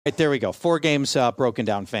Right, there we go. 4 games broken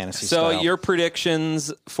down fantasy style. So your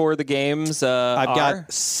predictions for the games I've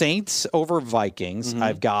got Saints over Vikings. Mm-hmm.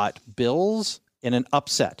 I've got Bills in an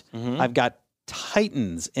upset. Mm-hmm. I've got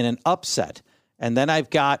Titans in an upset. And then I've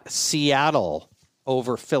got Seattle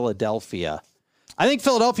over Philadelphia. I think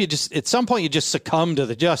Philadelphia just at some point you just succumb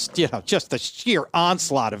to just the sheer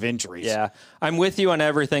onslaught of injuries. Yeah, I'm with you on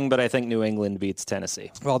everything, but I think New England beats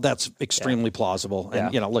Tennessee. Well, that's extremely plausible.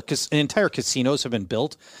 And, Yeah. look, because entire casinos have been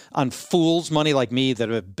built on fools' money like me that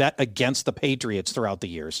have bet against the Patriots throughout the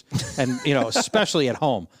years. And, especially at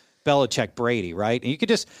home, Belichick, Brady, right? And you could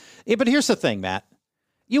just, but here's the thing, Matt.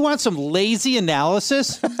 You want some lazy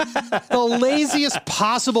analysis? The laziest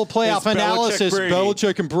possible playoff analysis.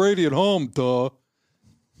 Belichick and Brady at home, duh.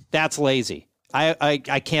 That's lazy. I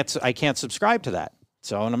can't subscribe to that.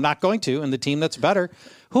 So, and I'm not going to. And the team that's better,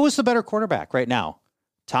 who is the better quarterback right now?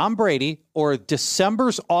 Tom Brady or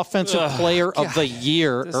December's offensive player of the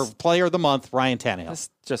year or player of the month, Ryan Tannehill? This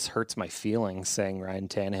just hurts my feelings saying Ryan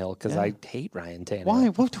Tannehill because I hate Ryan Tannehill.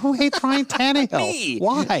 Why? Who hates Ryan Tannehill? Me.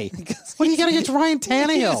 Why? What do you got against Ryan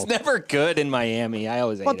Tannehill? He's never good in Miami. I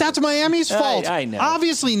always hate Well, that's him. Miami's fault. I know.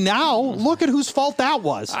 Obviously now, look at whose fault that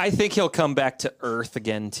was. I think he'll come back to earth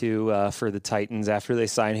again, too, for the Titans after they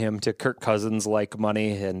sign him to Kirk Cousins-like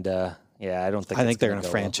money. And, I don't think I think they're going to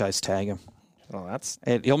franchise tag him. Well,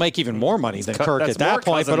 he'll make even more money than Kirk at that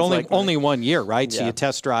point, but only 1 year, right? Yeah. So you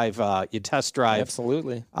test drive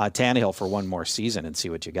absolutely Tannehill for one more season and see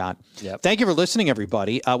what you got. Yep. Thank you for listening,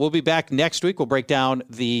 everybody. We'll be back next week. We'll break down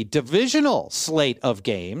the divisional slate of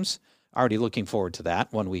games. Already looking forward to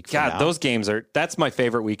that 1 week from now. God, those games that's my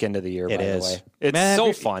favorite weekend of the year, by the way. It's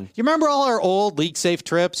so fun. You remember all our old League Safe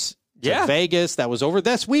trips to Vegas? That was over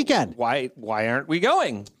this weekend. Why aren't we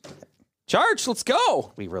going? Charge, let's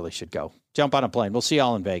go. We really should go. Jump on a plane. We'll see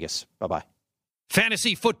y'all in Vegas. Bye-bye.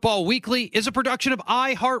 Fantasy Football Weekly is a production of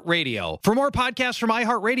iHeartRadio. For more podcasts from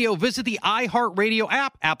iHeartRadio, visit the iHeartRadio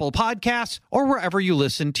app, Apple Podcasts, or wherever you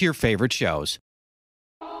listen to your favorite shows.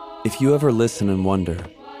 If you ever listen and wonder,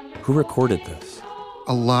 who recorded this?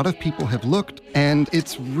 A lot of people have looked, and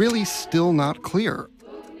it's really still not clear.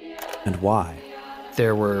 And why?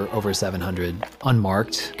 There were over 700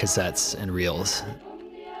 unmarked cassettes and reels.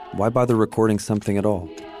 Why bother recording something at all?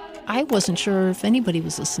 I wasn't sure if anybody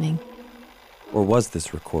was listening. Or was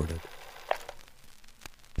this recorded?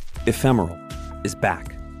 Ephemeral is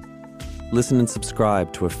back. Listen and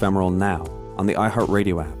subscribe to Ephemeral now on the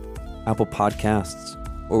iHeartRadio app, Apple Podcasts,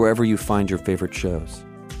 or wherever you find your favorite shows.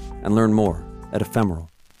 And learn more at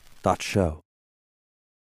ephemeral.show.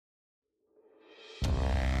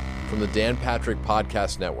 From the Dan Patrick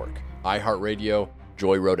Podcast Network, iHeartRadio,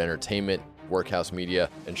 Joy Road Entertainment, Workhouse Media,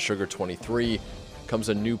 and Sugar 23 comes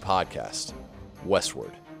a new podcast,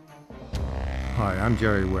 Westward. Hi, I'm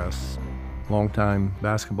Jerry West, longtime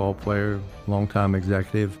basketball player, longtime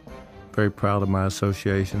executive. Very proud of my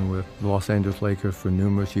association with the Los Angeles Lakers for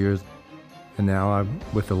numerous years. And now I'm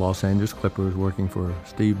with the Los Angeles Clippers working for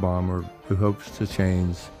Steve Ballmer, who hopes to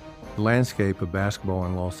change the landscape of basketball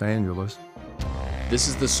in Los Angeles. This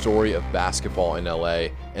is the story of basketball in LA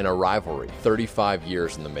and a rivalry 35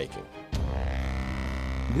 years in the making.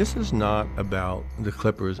 This is not about the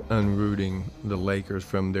Clippers unrooting the Lakers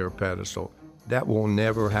from their pedestal. That will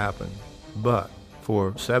never happen. But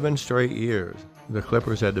for 7 straight years, the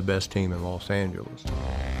Clippers had the best team in Los Angeles.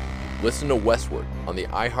 Listen to Westward on the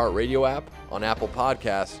iHeartRadio app, on Apple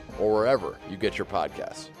Podcasts, or wherever you get your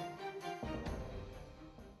podcasts.